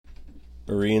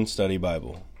Berean Study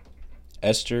Bible.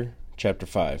 Esther, chapter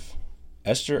 5.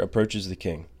 Esther approaches the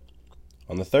king.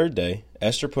 On the third day,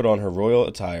 Esther put on her royal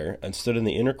attire and stood in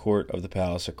the inner court of the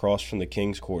palace across from the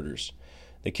king's quarters.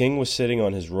 The king was sitting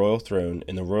on his royal throne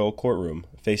in the royal courtroom,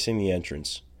 facing the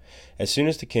entrance. As soon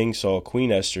as the king saw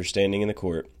Queen Esther standing in the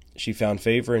court, she found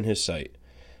favor in his sight.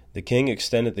 The king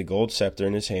extended the gold scepter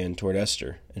in his hand toward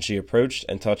Esther, and she approached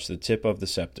and touched the tip of the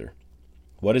scepter.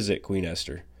 "What is it, Queen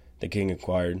Esther?" the king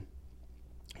inquired.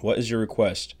 "What is your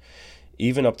request?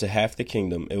 Even up to half the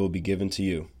kingdom it will be given to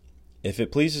you." "If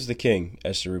it pleases the king,"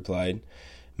 Esther replied,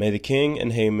 "may the king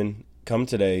and Haman come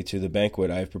today to the banquet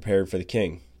I have prepared for the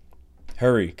king."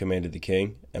 "Hurry," commanded the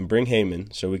king, "and bring Haman,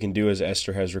 so we can do as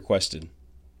Esther has requested."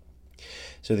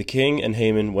 So the king and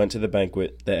Haman went to the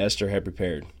banquet that Esther had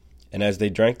prepared. And as they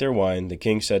drank their wine, the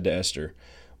king said to Esther,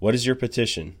 "What is your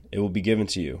petition? It will be given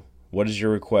to you. What is your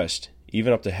request?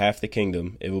 Even up to half the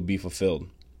kingdom it will be fulfilled."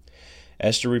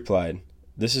 Esther replied,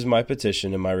 "This is my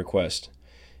petition and my request.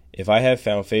 If I have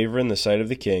found favor in the sight of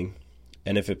the king,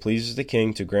 and if it pleases the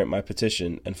king to grant my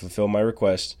petition and fulfill my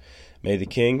request, may the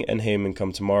king and Haman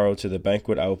come tomorrow to the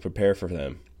banquet I will prepare for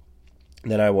them.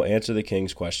 Then I will answer the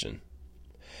king's question."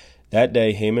 That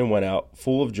day Haman went out,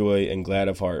 full of joy and glad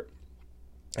of heart.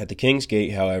 At the king's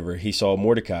gate, however, he saw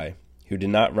Mordecai, who did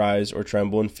not rise or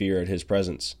tremble in fear at his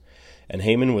presence. And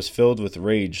Haman was filled with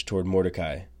rage toward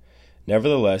Mordecai.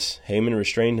 Nevertheless, Haman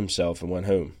restrained himself and went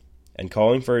home. And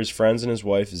calling for his friends and his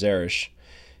wife Zeresh,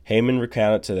 Haman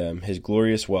recounted to them his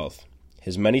glorious wealth,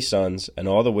 his many sons, and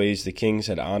all the ways the kings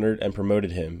had honored and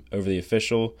promoted him over the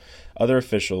other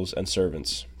officials and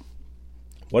servants.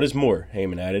 "What is more,"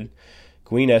 Haman added,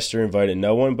 "Queen Esther invited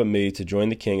no one but me to join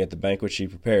the king at the banquet she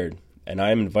prepared, and I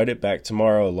am invited back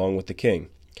tomorrow along with the king.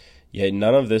 Yet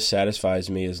none of this satisfies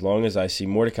me as long as I see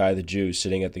Mordecai the Jew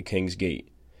sitting at the king's gate."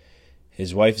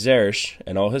 His wife Zeresh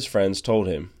and all his friends told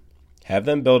him, "Have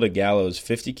them build a gallows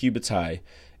 50 cubits high,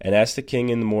 and ask the king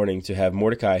in the morning to have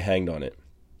Mordecai hanged on it.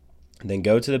 Then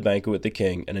go to the banquet with the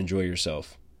king and enjoy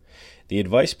yourself." The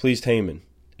advice pleased Haman,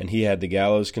 and he had the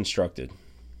gallows constructed.